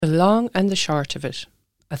The long and the short of it.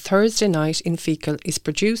 A Thursday Night in Feakle is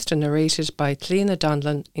produced and narrated by Cliona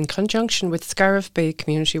Donlan in conjunction with Scariff Bay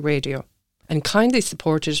Community Radio and kindly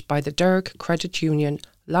supported by the Derg Credit Union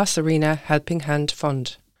Loss Arena Helping Hand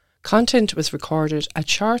Fund. Content was recorded at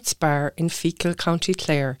Shortt's Bar in Feakle, County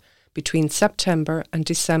Clare between September and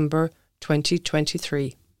December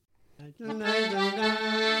 2023.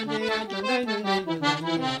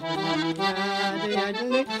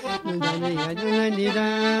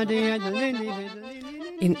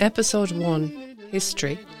 In episode 1,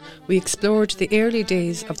 History, we explored the early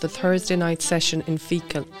days of the Thursday night session in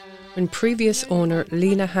Feakle, when previous owner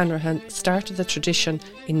Lena Hanrahan started the tradition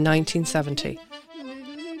in 1970.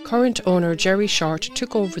 Current owner Jerry Shortt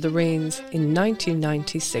took over the reins in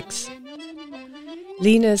 1996.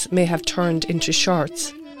 Lena's may have turned into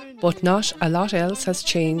Shorts, but not a lot else has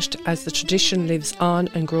changed as the tradition lives on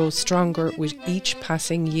and grows stronger with each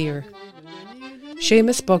passing year.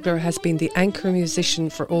 Seamus Bugler has been the anchor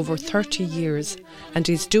musician for over 30 years and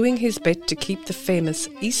is doing his bit to keep the famous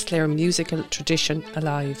East Clare musical tradition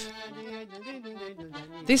alive.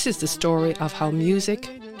 This is the story of how music,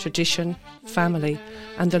 tradition, family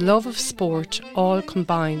and the love of sport all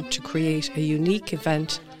combine to create a unique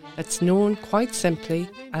event that's known quite simply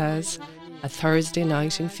as a Thursday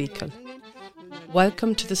Night in Feakle.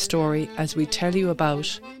 Welcome to the story as we tell you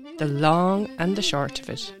about the long and the short of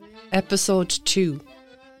it. Episode 2,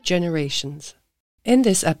 Generations. In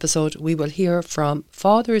this episode we will hear from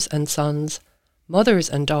fathers and sons, mothers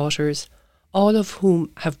and daughters, all of whom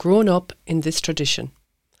have grown up in this tradition,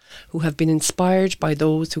 who have been inspired by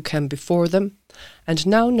those who came before them and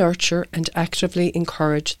now nurture and actively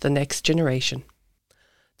encourage the next generation.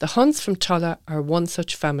 The Hunts from Tulla are one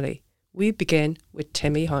such family. We begin with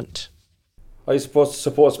Timmy Hunt. I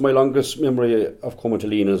suppose my longest memory of coming to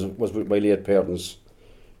Lena's was with my late parents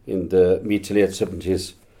in the mid to late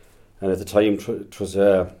 70s, and at the time it was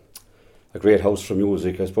a great house for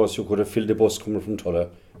music. I suppose you could have filled the bus coming from Tulla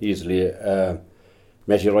easily.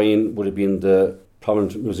 Matty Ryan would have been the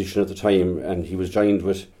prominent musician at the time, and he was joined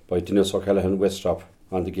by Dennis O'Callaghan Westrop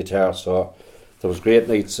on the guitar, so there was great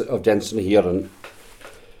nights of dancing here. And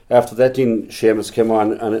after that then Seamus came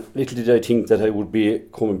on, and little did I think that I would be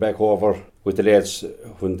coming back over with the lads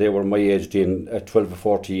when they were my age then, at 12 or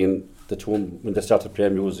 14, the two when they started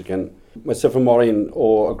playing music. And myself and Maureen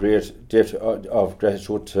owe a great debt of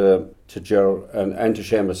gratitude to Ger and to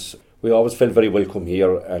Seamus. We always felt very welcome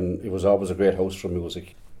here, and it was always a great house for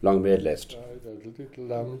music. Long may it last.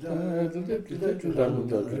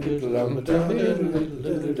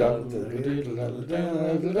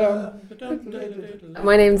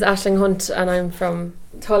 My name's Aisling Hunt and I'm from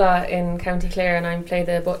Tulla in County Clare, and I play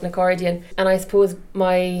the button accordion. And I suppose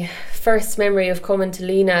my first memory of coming to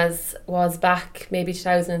Lena's was back maybe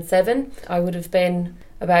 2007. I would have been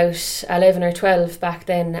about 11 or 12 back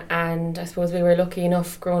then, and I suppose we were lucky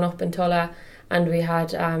enough growing up in Tulla, and we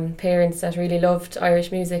had parents that really loved Irish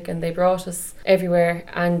music and they brought us everywhere,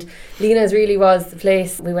 and Lena's really was the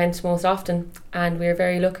place we went most often, and we were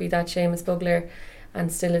very lucky that Seamus Bugler and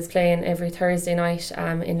still is playing every Thursday night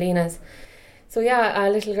in Lena's. So yeah, a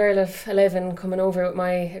little girl of 11 coming over with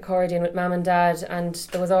my accordion with mum and dad, and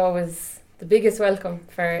there was always the biggest welcome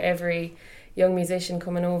for every young musician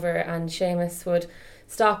coming over, and Seamus would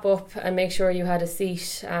stop up and make sure you had a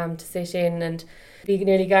seat to sit in, and be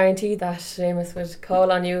nearly guaranteed that Seamus would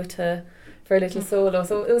call on you for a little solo.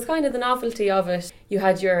 So it was kind of the novelty of it. You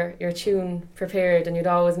had your tune prepared and you'd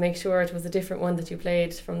always make sure it was a different one that you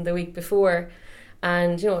played from the week before.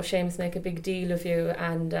 And, you know, Seamus make a big deal of you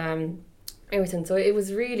and everything. So it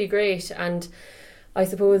was really great. And I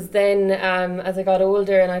suppose then as I got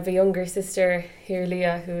older, and I have a younger sister here,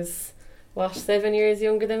 Leah, who's 7 years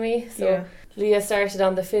younger than me. So yeah. Leah started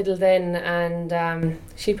on the fiddle then, and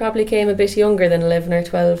she probably came a bit younger than 11 or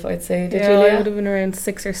 12, I'd say. Did you, Leah? I would have been around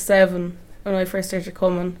 6 or 7 when I first started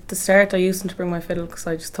coming. At the start I used to bring my fiddle because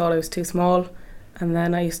I just thought I was too small, and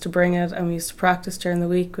then I used to bring it and we used to practice during the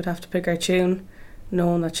week. We'd have to pick our tune,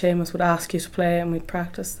 knowing that Seamus would ask you to play, and we'd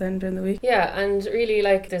practice then during the week. Yeah, and really,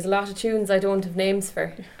 like, there's a lot of tunes I don't have names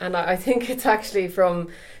for, and I think it's actually from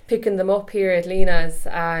picking them up here at Lena's,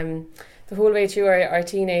 the whole way through our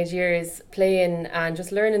teenage years, playing and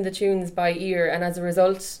just learning the tunes by ear, and as a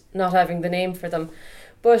result not having the name for them.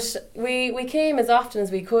 But we came as often as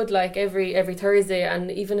we could, like every Thursday, and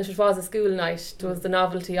even if it was a school night, it was the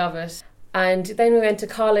novelty of it. And then we went to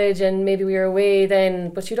college and maybe we were away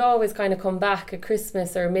then, but you'd always kind of come back at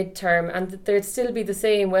Christmas or midterm, and there'd still be the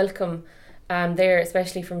same welcome there,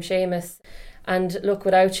 especially from Seamus. And look,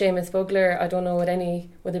 without Seamus Bugler, I don't know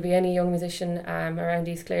would there be any young musician around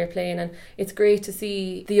East Clare playing. And it's great to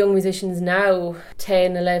see the young musicians now,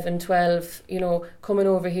 10, 11, 12, coming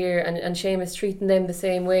over here, and Seamus treating them the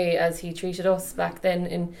same way as he treated us back then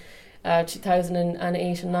in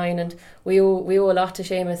 2008 and 9. And we owe a lot to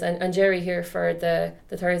Seamus and Jerry here for the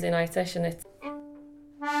Thursday night session. It's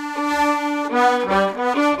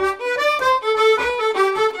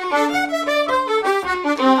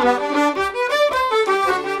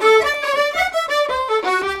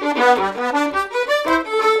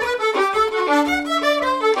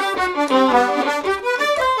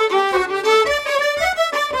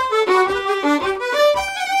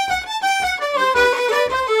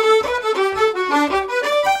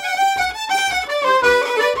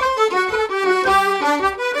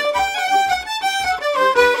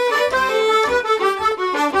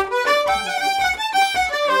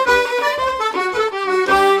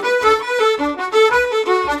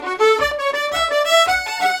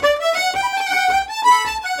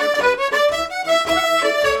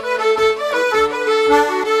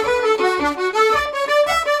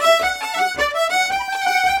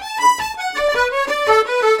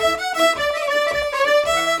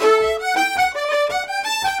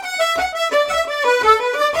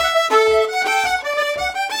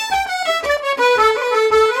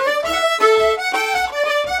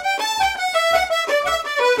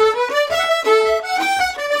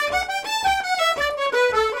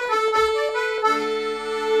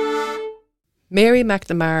Mary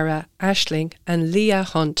McNamara, Aisling and Leah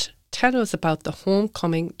Hunt tell us about the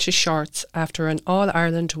homecoming to Shorts after an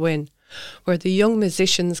All-Ireland win, where the young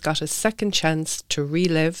musicians got a second chance to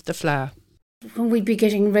relive the Fleadh. When we'd be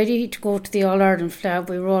getting ready to go to the All-Ireland Fleadh,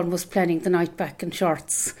 we were almost planning the night back in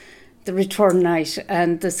Shorts, the return night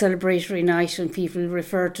and the celebratory night, and people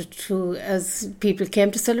referred to as people came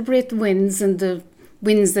to celebrate the wins and the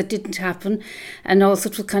wins that didn't happen, and also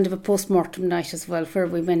it was kind of a post-mortem night as well, where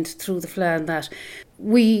we went through the Fleadh and that.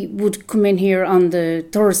 We would come in here on the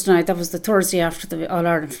Thursday night, that was the Thursday after the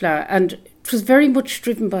All-Ireland Fleadh, and it was very much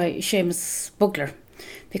driven by Seamus Bugler,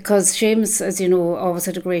 because Seamus, as you know, always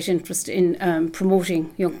had a great interest in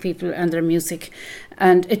promoting young people and their music,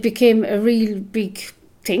 and it became a real big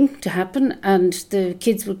thing to happen, and the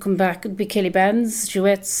kids would come back. It'd be Kelly bands,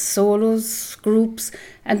 duets, solos, groups,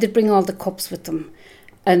 and they'd bring all the cups with them.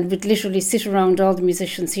 And we'd literally sit around all the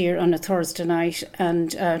musicians here on a Thursday night,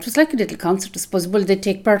 and it was like a little concert, I suppose. Well, they'd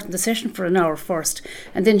take part in the session for an hour first,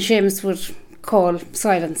 and then Seamus would call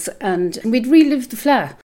silence, and we'd relive the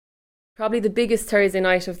Fleadh. Probably the biggest Thursday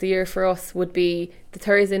night of the year for us would be the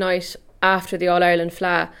Thursday night after the All-Ireland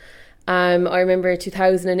Fleadh. I remember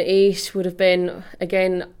 2008 would have been,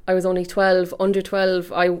 again, I was only 12, under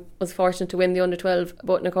 12. I was fortunate to win the under 12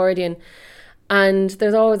 button accordion. And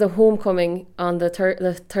there's always a homecoming on the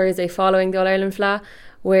Thursday following the All-Ireland Fleadh,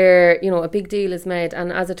 where, a big deal is made. And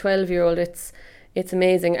as a 12-year-old, it's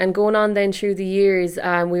amazing. And going on then through the years,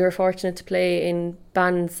 we were fortunate to play in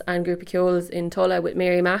bands and group of Kyoles in Tulla with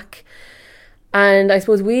Mary Mac. And I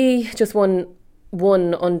suppose we just won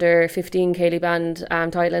under 15 Ceilidh band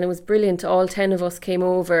title, and it was brilliant. All 10 of us came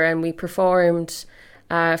over and we performed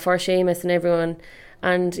for Seamus and everyone.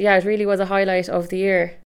 And yeah, it really was a highlight of the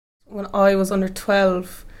year. When I was under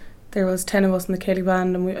 12, there was 10 of us in the Ceilidh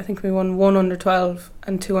band, and I think we won 1 under 12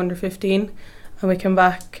 and 2 under 15, and we came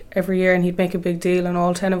back every year and he'd make a big deal, and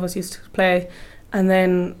all 10 of us used to play. And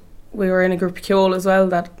then we were in a group of Kyoles as well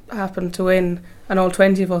that happened to win, and all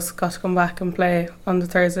 20 of us got to come back and play on the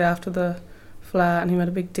Thursday after the Fleadh, and he made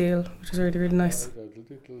a big deal, which was really, really nice.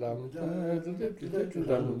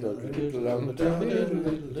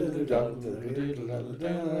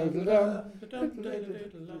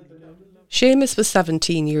 Seamus was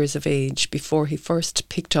 17 years of age before he first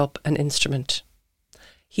picked up an instrument.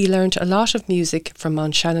 He learnt a lot of music from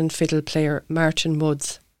Mount Shannon fiddle player Martin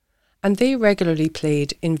Woods, and they regularly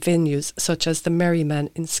played in venues such as the Merryman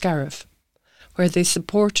in Scariff, where they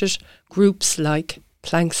supported groups like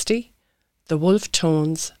Planksty, the Wolf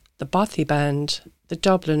Tones, the Bothy Band, the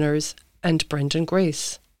Dubliners and Brendan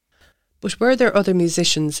Grace. But were there other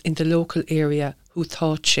musicians in the local area who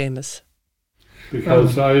taught Seamus?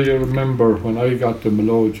 Because I remember when I got the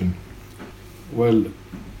melodeon, well,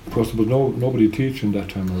 of course there was nobody teaching that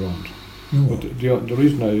time around. But the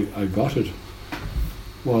reason I got it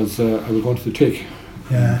was I was going to the TIC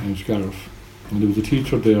in Scariff, and there was a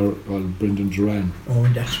teacher there called Brendan Duran. Oh,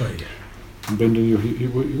 that's right. And Brendan, he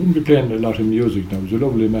wouldn't be playing a lot of music now. He was a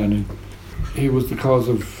lovely man, and he was the cause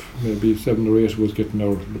of maybe 7 or 8 was getting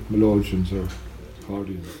our melodeons or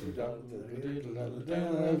accordion.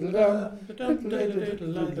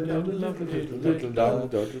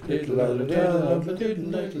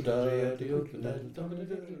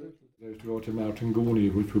 I used to go to Martin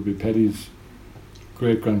Gooney, which would be Paddy's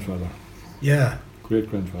great-grandfather. Yeah.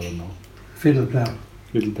 Great-grandfather now. Fiddle player.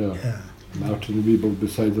 Fiddle player. Yeah. Martin would be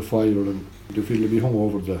beside the fire and the fiddle would be hung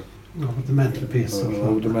over the mantelpiece.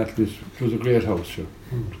 Over the mantelpiece. It was a great house, sure.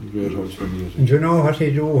 It was a great house for music. And you know what he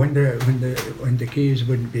do when the keys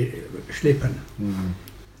would be slipping? Mm.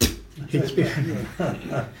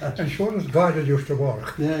 And sure as God it used to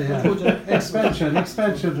work. Expansion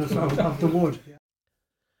of the wood.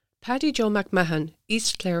 Paddy Joe McMahon,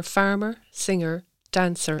 East Clare farmer, singer,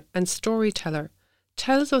 dancer and storyteller,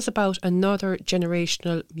 tells us about another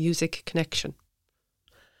generational music connection.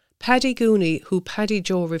 Paddy Gooney, who Paddy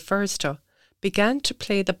Joe refers to, began to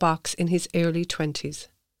play the box in his early 20s.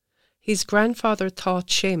 His grandfather taught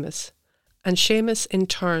Seamus, and Seamus in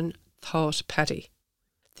turn taught Paddy.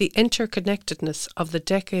 The interconnectedness of the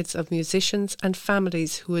decades of musicians and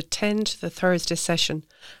families who attend the Thursday session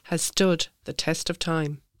has stood the test of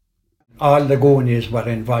time. All the Gooneys were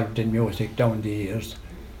involved in music down the years.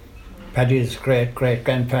 Paddy's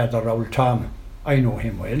great-grandfather, old Tom, I know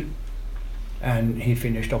him well, and he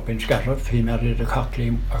finished up in Scariff. He married a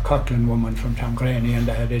Coughlin woman from Tongraney, and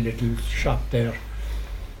they had a little shop there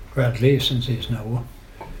where Gleason's is now.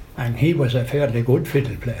 And he was a fairly good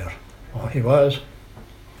fiddle player. Oh, he was.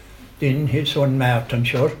 Then his son Martin,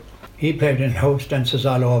 sure, he played in house dances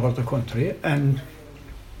all over the country, and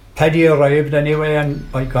Paddy arrived anyway,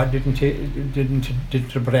 and by God didn't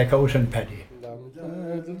break out on Paddy.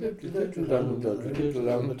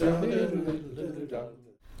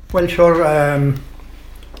 Well, sure,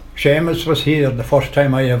 Seamus was here the first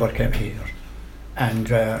time I ever came here. And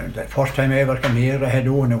the first time I ever came here, I had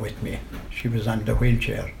Una with me. She was on the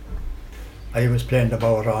wheelchair. I was playing the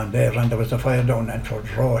bowron there, and there was a fire down and for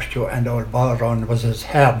the roast, and the old bowron was as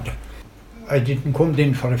hard. I didn't come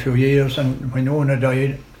in for a few years, and when Una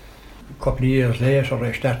died, a couple of years later,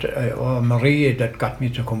 I started, Marie that got me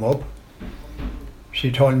to come up. She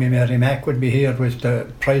told me Mary Mack would be here with the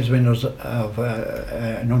prize winners of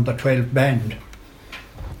an under-12 band.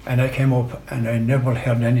 And I came up and I never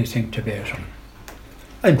heard anything to beat him.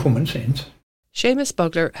 I'm coming since. Seamus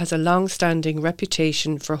Bugler has a long-standing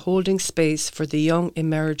reputation for holding space for the young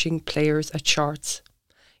emerging players at Shortt's.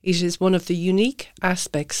 It is one of the unique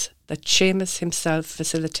aspects that Seamus himself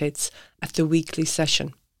facilitates at the weekly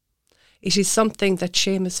session. It is something that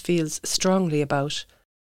Seamus feels strongly about.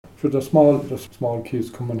 So the small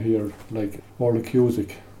kids coming here, like Orla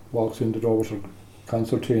Cusick, walks in the door with her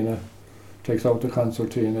concertina, takes out the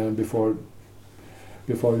concertina, and before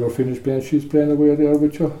you're finished playing, she's playing away there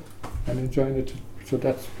with you and enjoying it. So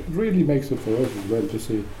that really makes it for us as well to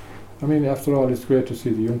see. I mean, after all, it's great to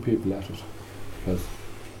see the young people at it, because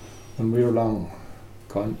when we're long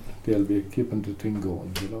gone, they'll be keeping the thing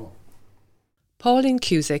going, you know. Pauline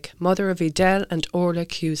Cusick, mother of Edel and Orla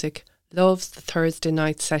Cusick, loves the Thursday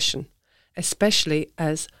night session, especially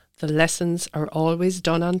as the lessons are always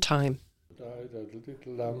done on time.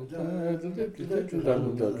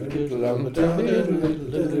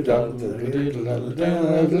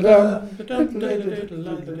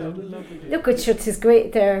 Look, it sure is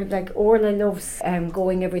great there. Like Orla loves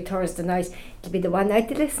going every Thursday night. It'll be the one night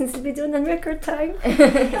the lessons will be done in record time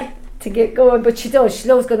to get going. But she does. She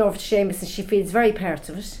loves going over to Seamus, and she feels very part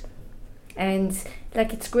of it. And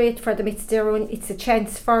like it's great for them. It's their own. It's a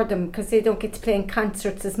chance for them because they don't get to play in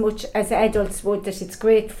concerts as much as adults would. That it's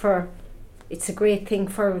a great thing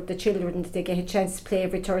for the children that they get a chance to play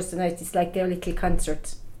every Thursday night. It's like their little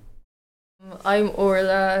concert. I'm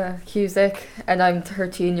Orla Cusick and I'm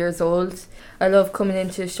 13 years old. I love coming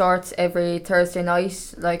into Shortt every Thursday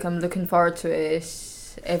night. Like I'm looking forward to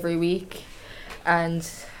it every week. And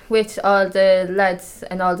with all the lads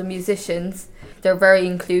and all the musicians, they're very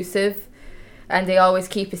inclusive and they always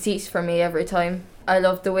keep a seat for me every time. I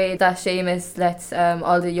love the way that Seamus lets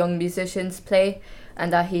all the young musicians play,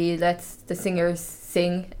 and that he lets the singers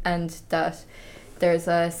sing, and that there's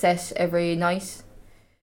a set every night.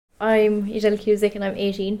 I'm Edel Cusick and I'm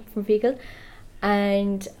 18 from Feakle,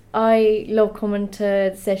 and I love coming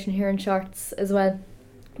to the session here in Shortt's as well,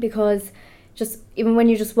 because just even when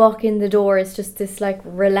you just walk in the door, it's just this like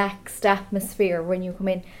relaxed atmosphere when you come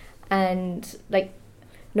in, and like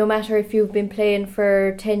no matter if you've been playing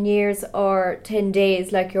for 10 years or 10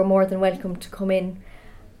 days, like you're more than welcome to come in.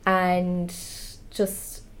 And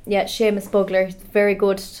just, yeah, Seamus Bugler is very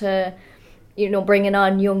good to, bringing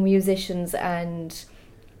on young musicians and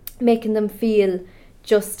making them feel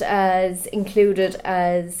just as included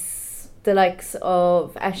as the likes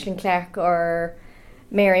of Aisling Clark or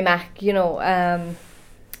Mary Mac,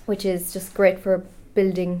 which is just great for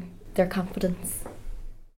building their confidence.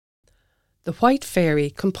 The White Fairy,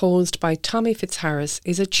 composed by Tommy Fitzharris,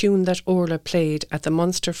 is a tune that Orla played at the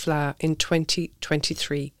Munster Fleadh in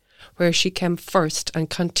 2023, where she came first and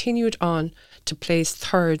continued on to place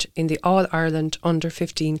third in the All-Ireland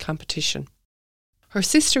Under-15 competition. Her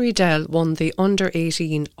sister Edel won the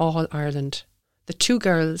Under-18 All-Ireland. The two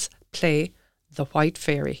girls play The White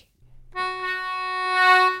Fairy.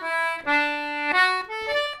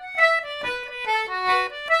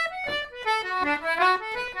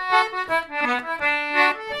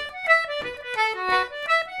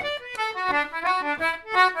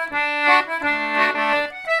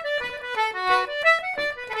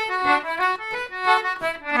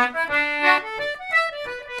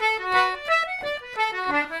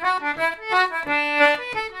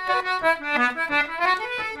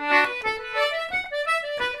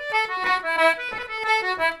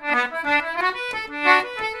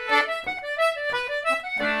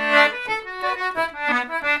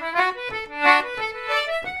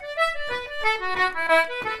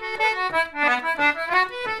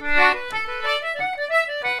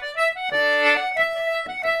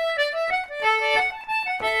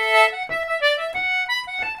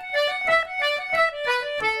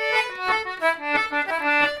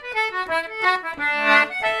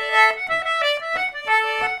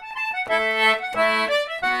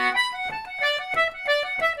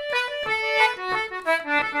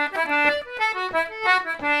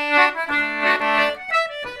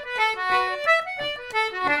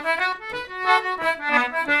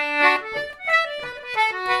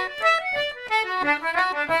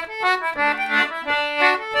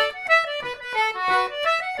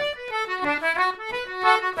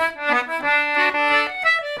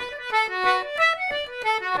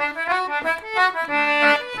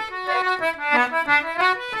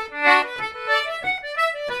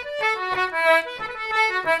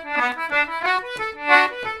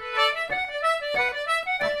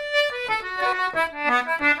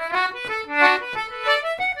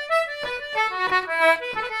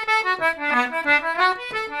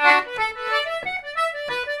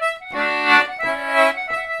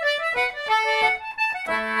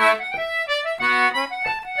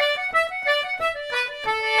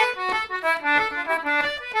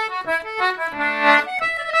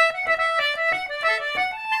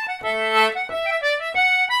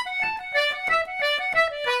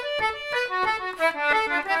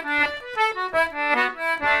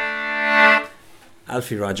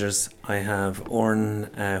 Alfie Rogers. I have Oren,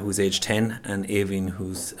 who's age 10, and Aoibhinn,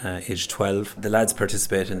 who's age 12. The lads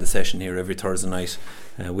participate in the session here every Thursday night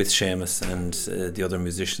with Seamus and the other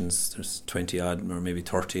musicians. There's 20 odd or maybe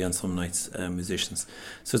 30 on some nights musicians.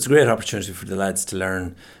 So it's a great opportunity for the lads to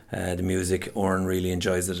learn the music. Oren really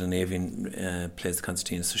enjoys it, and Aoibhinn plays the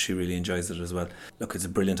concertina, so she really enjoys it as well. Look, it's a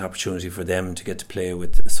brilliant opportunity for them to get to play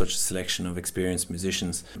with such a selection of experienced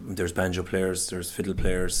musicians. There's banjo players, there's fiddle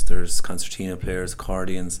players, there's concertina players,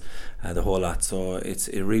 accordions, the whole lot. So it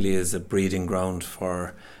really is a breeding ground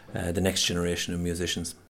for the next generation of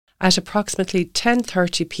musicians. At approximately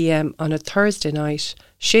 10:30 p.m. on a Thursday night,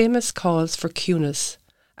 Seamus calls for cunas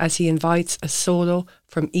as he invites a solo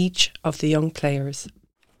from each of the young players.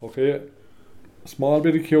 Okay, a small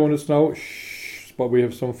bit of cunas now, but we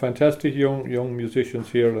have some fantastic young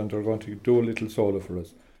musicians here, and they're going to do a little solo for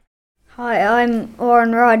us. Hi, I'm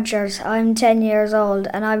Oren Rogers. I'm 10 years old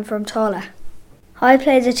and I'm from Tulla. I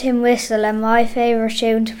play the tin whistle, and my favourite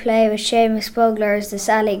tune to play with Seamus Bugler is the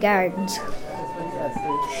Sally Gardens.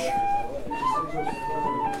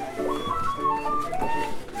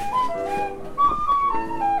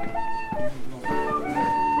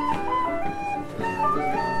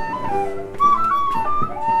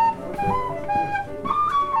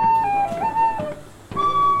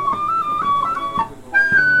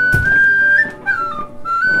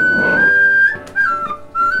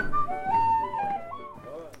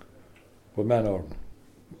 Good man, Oren.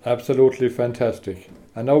 Absolutely fantastic.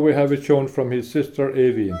 And now we have a tune from his sister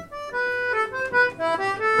Aoibhinn.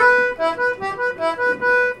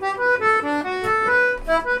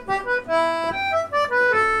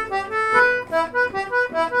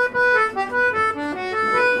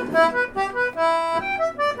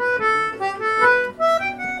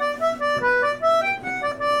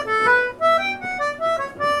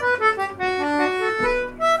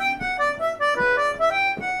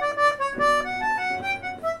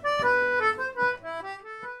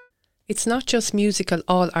 It's not just musical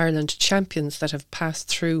All-Ireland champions that have passed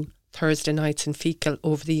through Thursday nights in Feakle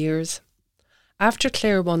over the years. After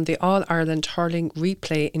Clare won the All-Ireland Hurling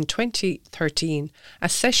Replay in 2013, a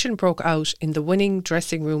session broke out in the winning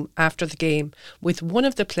dressing room after the game, with one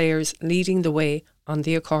of the players leading the way on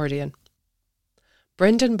the accordion.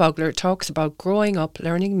 Brendan Bogler talks about growing up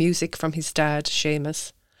learning music from his dad,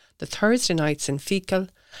 Seamus, the Thursday nights in Feakle,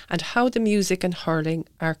 and how the music and hurling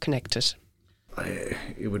are connected.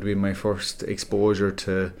 It would be my first exposure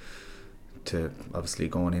to obviously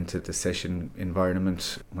going into the session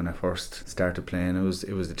environment. When I first started playing, it was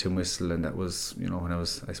the tin whistle, and that was, you know, when I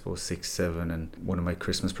was, I suppose, 6, 7, and one of my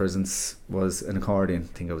Christmas presents was an accordion.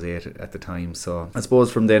 I think I was 8 at the time. So I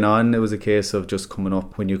suppose from then on it was a case of just coming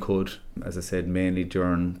up when you could, as I said, mainly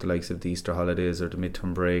during the likes of the Easter holidays or the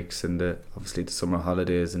midterm breaks and obviously the summer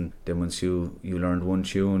holidays. And then once you learned one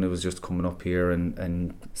tune, it was just coming up here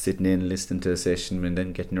and sitting in, listening to a session, and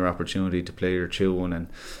then getting your opportunity to play your tune. And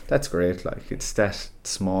that's great. Like, it's that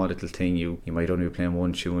small little thing. You might only be playing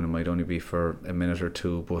one tune, it might only be for a minute or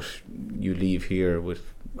two, but you leave here with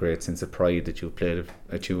great sense of pride that you played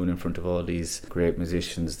a tune in front of all these great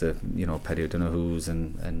musicians, that, you know, Paddy O'Donoghue's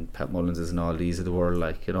and Pat Mullinses and all these of the world,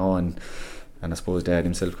 like, you know, and I suppose Dad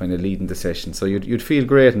himself kind of leading the session. So you'd feel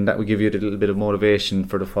great, and that would give you a little bit of motivation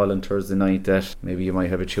for the following Thursday night, that maybe you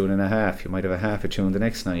might have a tune and a half, you might have a half a tune the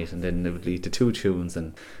next night, and then it would lead to 2 tunes,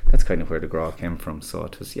 and that's kind of where the grow came from. So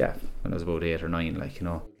it was, yeah, when I was about 8 or 9, like, you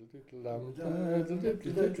know.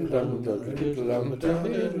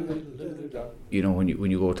 You know, when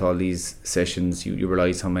you go to all these sessions, you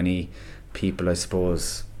realise how many people, I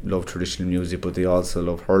suppose, love traditional music, but they also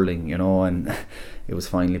love hurling, you know, and it was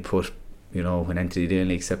finally put, you know, when Anthony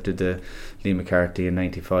Daly accepted the Lee McCarthy in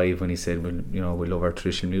 95, when he said, well, you know, we love our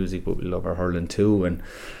traditional music, but we love our hurling too. And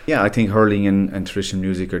yeah, I think hurling and traditional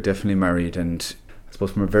music are definitely married. And I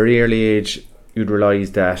suppose from a very early age, you'd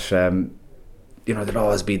realise that, you know, there'd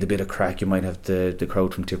always be the bit of crack. You might have the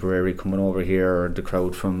crowd from Tipperary coming over here, or the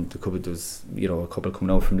crowd from there was, you know, a couple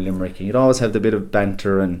coming out from Limerick, and you'd always have the bit of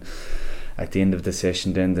banter. And at the end of the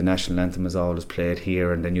session, then the national anthem is always played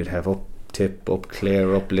here, and then you'd have up Tip, up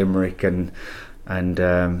Clare, up Limerick, and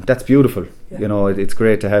that's beautiful. Yeah. You know, it's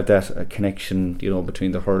great to have that connection, you know,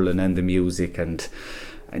 between the hurling and the music. And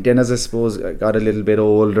then, as I suppose I got a little bit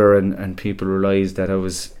older, and people realised that I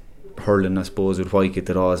was hurling, I suppose, with Wycott,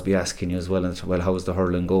 they'd always be asking you as well, how's the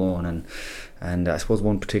hurling going? And I suppose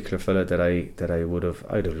one particular fella that I'd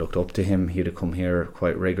have looked up to him, he'd have come here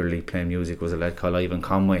quite regularly playing music, was a lad called Ivan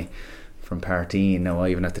Conway from Partine. Now,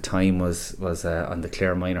 Ivan at the time was on the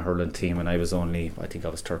Clare minor hurling team, and I was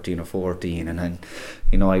 13 or 14, and then,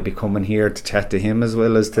 you know, I'd be coming here to chat to him as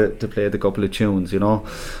well as to play the couple of tunes, you know.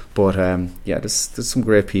 But yeah, there's some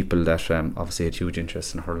great people that obviously had huge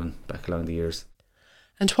interest in hurling back along the years.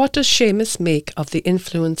 And what does Seamus make of the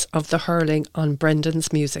influence of the hurling on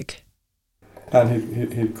Brendan's music?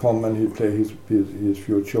 And he'd come and he'd play his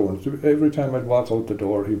few tunes. Every time I'd walk out the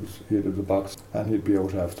door, he'd have the box and he'd be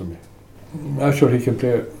out after me. I'm sure he can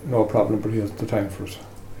play, no problem, but he has the time for us,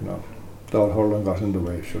 you know. The old hurling got in the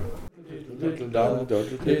way, sure.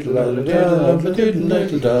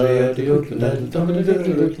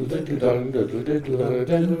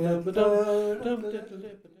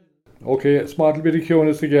 Okay, a small bit of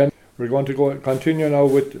cueness again. We're going to continue now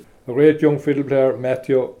with a great young fiddle player,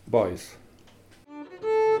 Matthew Boyce.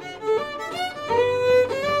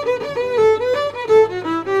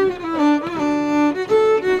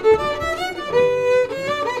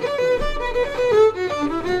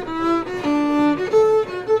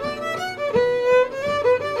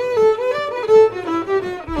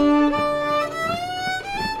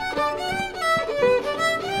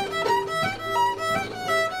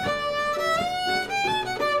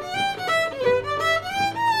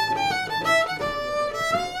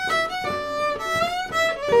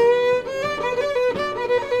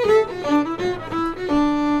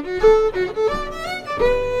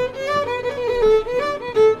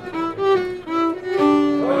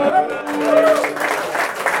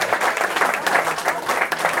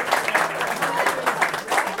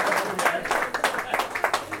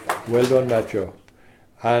 Well done, Matthew.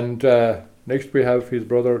 And next we have his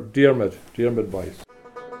brother Diarmid Boyce.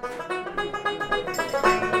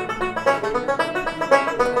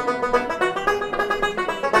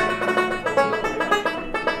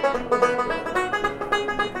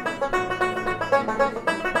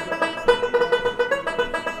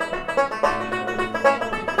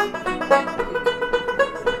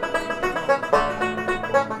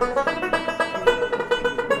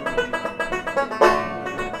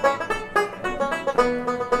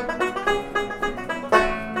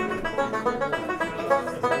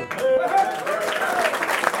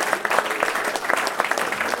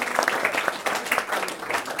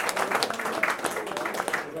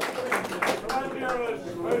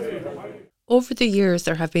 Over the years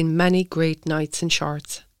there have been many great nights in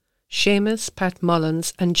Shorts. Seamus, Pat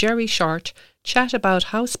Mullins and Jerry Shortt chat about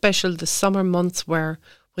how special the summer months were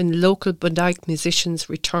when local Bodyke musicians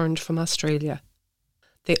returned from Australia.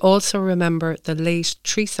 They also remember the late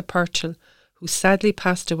Teresa Purtill, who sadly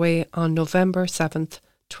passed away on November 7th,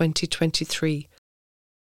 2023.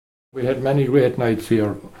 We had many great nights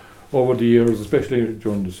here over the years, especially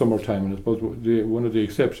during the summertime, and I suppose one of the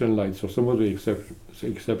exceptional nights, or some of the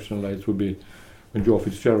exceptional nights, would be when Joe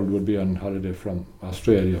Fitzgerald would be on holiday from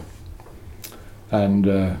Australia. And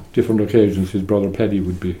different occasions his brother Paddy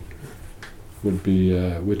would be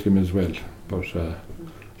with him as well. But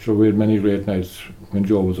sure, we had many great nights when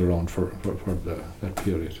Joe was around for that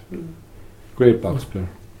period. Great box player.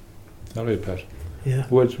 All right, Pat. Yeah.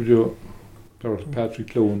 Who else would you? There was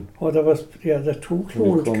Patrick Clune. Oh, there was, the two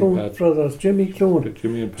Clune brothers, Jimmy Clune.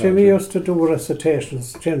 Jimmy and Patrick. Jimmy used to do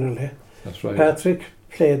recitations generally. That's right. Patrick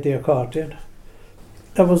played the accordion.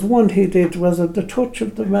 There was one he did, was it The Touch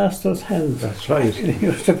of the Master's Hands? That's right. He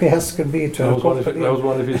used to be asking me to. That was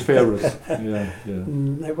one of his favourites. Yeah.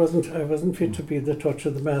 I wasn't fit to be The Touch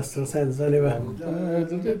of the Master's Hands anyway.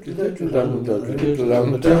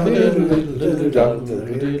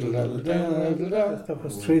 That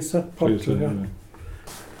was Teresa Purtill.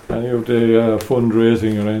 Any of the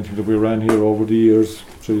fundraising or anything that we ran here over the years,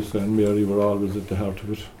 Teresa and Mary were always at the heart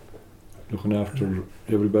of it, looking after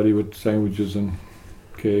everybody with sandwiches and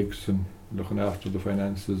cakes and looking after the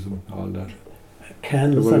finances and all that.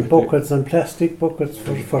 Cans and buckets and plastic buckets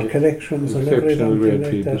for collections and everything great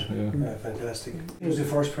like people, that. yeah. Fantastic. He was the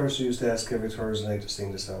first person who used to ask every Thursday night to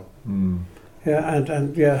sing the song. Yeah,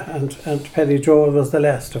 and Paddy Joel was the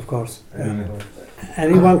last, of course.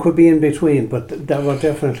 Anyone could be in between, but that were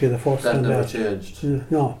definitely the first. That and never last.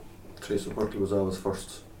 changed. No. Teresa Purtill was always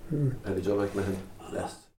first. Paddy Joel McMahon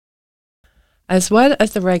last. As well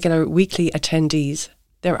as the regular weekly attendees,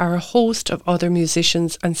 there are a host of other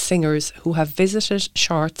musicians and singers who have visited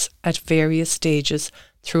Shorts at various stages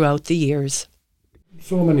throughout the years.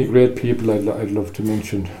 So many great people I'd love to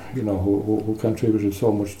mention, who contributed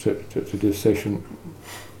so much to this session.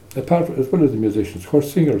 Apart as well as the musicians, of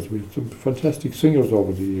course, singers. We had some fantastic singers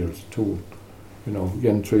over the years too.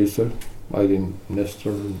 Again, Teresa, Eileen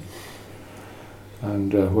Nestor,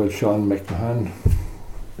 and Sean McMahon,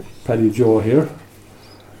 Paddy Joe here,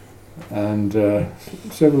 and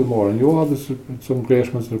several more. And there's some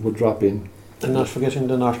great ones that would drop in. And not forgetting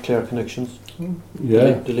the North Clare connections.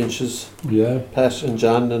 Yeah. The Lynches. Yeah. Pat and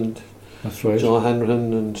John and that's right. John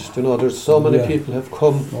Hanrahan, and there's so many people have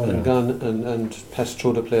come and gone and passed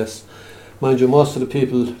through the place. Mind you, most of the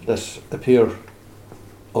people that appear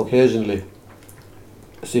occasionally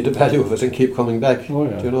see the value of it and keep coming back. Oh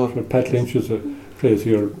yeah. So Pat Lynch plays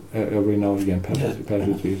here every now and again. Pat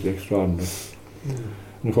is extraordinary.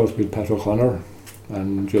 And of course with Pat O'Connor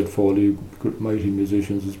and Jed Foley, good, mighty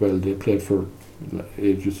musicians as well. They played for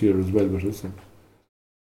ages here as well with us.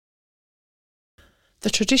 The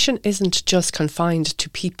tradition isn't just confined to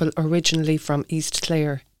people originally from East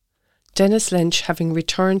Clare. Dennis Lynch, having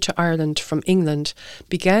returned to Ireland from England,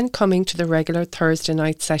 began coming to the regular Thursday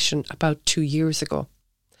night session about 2 years ago.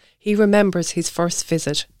 He remembers his first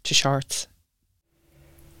visit to Shorts.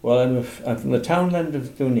 Well, I'm from the townland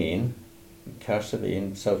of Dooneen,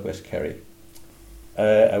 Carsabeen, southwest Kerry.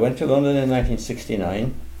 I went to London in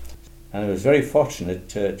 1969, and I was very fortunate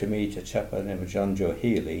to meet a chap by the name of John Joe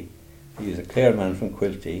Healy. He's a Clare man from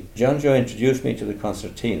Quilty. John Joe introduced me to the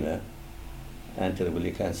concertina and to the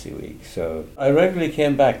Willie Clancy Week. So I regularly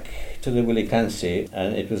came back to the Willie Clancy,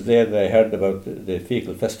 and it was there that I heard about the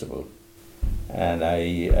Feakle festival. And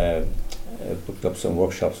I booked up some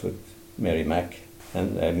workshops with Mary Mack,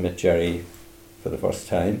 and I met Jerry for the first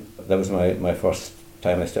time. That was my first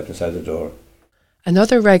time I stepped inside the door.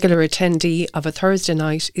 Another regular attendee of a Thursday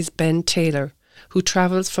night is Ben Taylor, who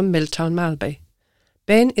travels from Milltown Malbay.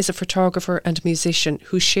 Ben is a photographer and musician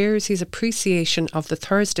who shares his appreciation of the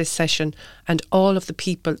Thursday session and all of the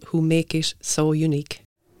people who make it so unique.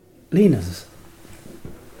 Lena's,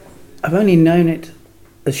 I've only known it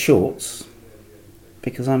as Shorts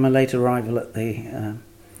because I'm a late arrival at the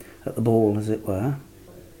ball, as it were.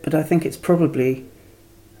 But I think it's probably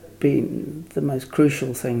been the most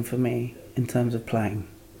crucial thing for me in terms of playing,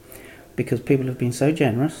 because people have been so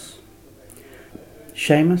generous.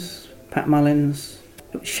 Seamus, Pat Mullins.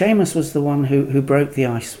 Seamus was the one who broke the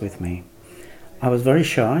ice with me. I was very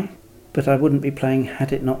shy, but I wouldn't be playing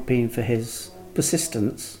had it not been for his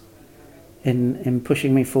persistence in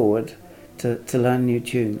pushing me forward to learn new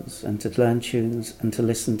tunes and to learn tunes and to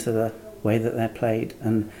listen to the way that they're played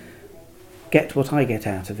and get what I get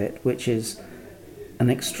out of it, which is an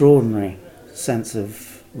extraordinary sense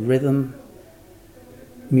of rhythm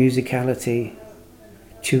musicality,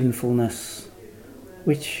 tunefulness,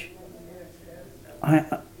 which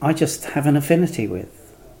I just have an affinity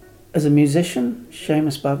with. As a musician,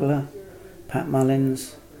 Seamus Bugler, Pat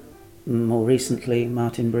Mullins, more recently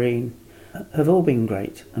Martin Breen, have all been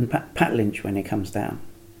great. And Pat Lynch when he comes down,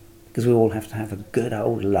 because we all have to have a good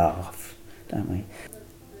old laugh, don't we?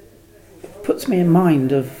 It puts me in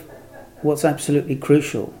mind of what's absolutely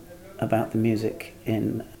crucial about the music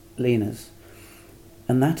in Lena's,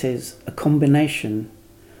 and that is a combination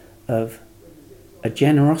of a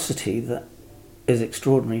generosity that is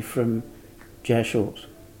extraordinary from J. Shortt,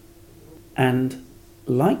 and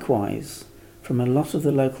likewise from a lot of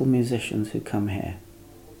the local musicians who come here.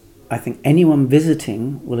 I think anyone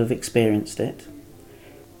visiting will have experienced it.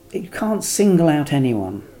 You can't single out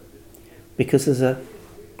anyone because there's a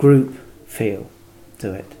group feel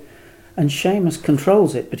to it. And Seamus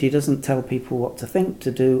controls it, but he doesn't tell people what to think,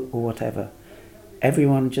 to do, or whatever.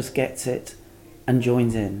 Everyone just gets it and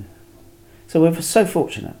joins in. So we're so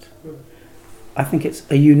fortunate. I think it's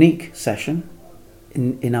a unique session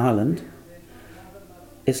in Ireland.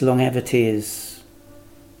 Its longevity is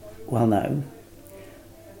well known.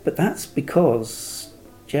 But that's because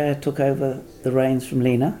Ger took over the reins from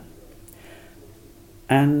Lena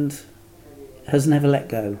and has never let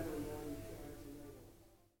go.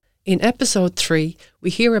 In episode 3,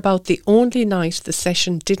 we hear about the only night the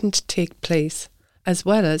session didn't take place, as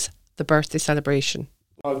well as the birthday celebration.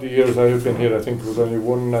 All the years I have been here, I think it was only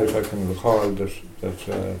one night I can recall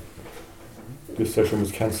that this session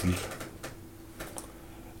was cancelled.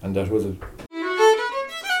 And that was it.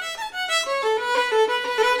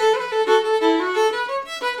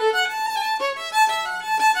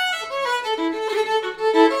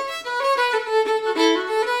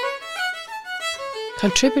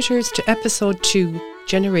 Contributors to episode 2,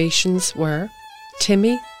 Generations, were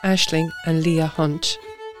Timmy, Aisling and Leah Hunt,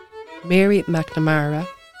 Mary McNamara,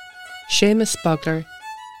 Seamus Bugler,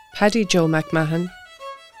 Paddy Joe McMahon,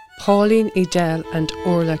 Pauline Edel and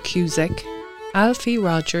Orla Cusick, Alfie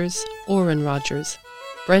Rogers, Oren Rogers,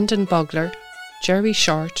 Brendan Bugler, Jerry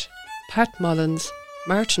Shortt, Pat Mullins,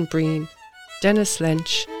 Martin Breen, Dennis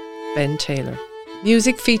Lynch, Ben Taylor.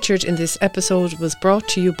 Music featured in this episode was brought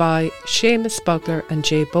to you by Seamus Bugler and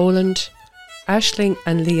Jay Boland, Aisling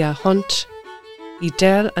and Leah Hunt,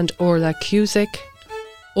 Edel and Orla Cusick,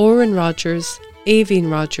 Oren Rogers,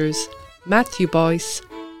 Aveen Rogers, Matthew Boyce,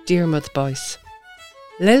 Diarmuid Boyce.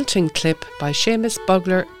 Lilting clip by Seamus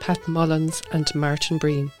Bugler, Pat Mullins and Martin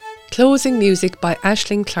Breen. Closing music by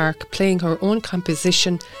Aisling Clark playing her own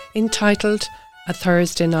composition entitled A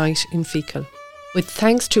Thursday Night in Feakle. With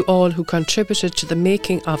thanks to all who contributed to the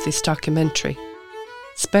making of this documentary.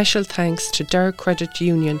 Special thanks to Derg Credit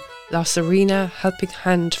Union, La Serena Helping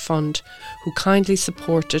Hand Fund, who kindly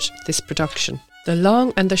supported this production. The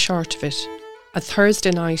long and the short of it, A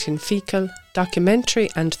Thursday Night in Feakle, documentary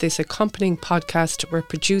and this accompanying podcast were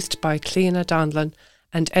produced by Cleana Donlan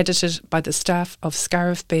and edited by the staff of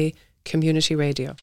Scariff Bay Community Radio.